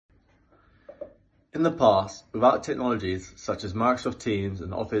In the past, without technologies such as Microsoft Teams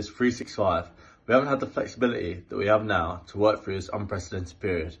and Office 365, we haven't had the flexibility that we have now to work through this unprecedented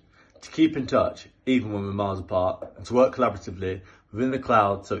period, to keep in touch even when we're miles apart, and to work collaboratively within the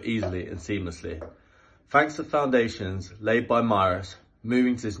cloud so easily and seamlessly. Thanks to foundations laid by Mirus,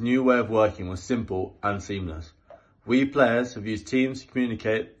 moving to this new way of working was simple and seamless. We players have used Teams to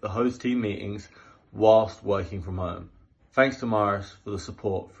communicate or host team meetings whilst working from home. Thanks to Mirus for the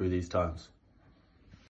support through these times.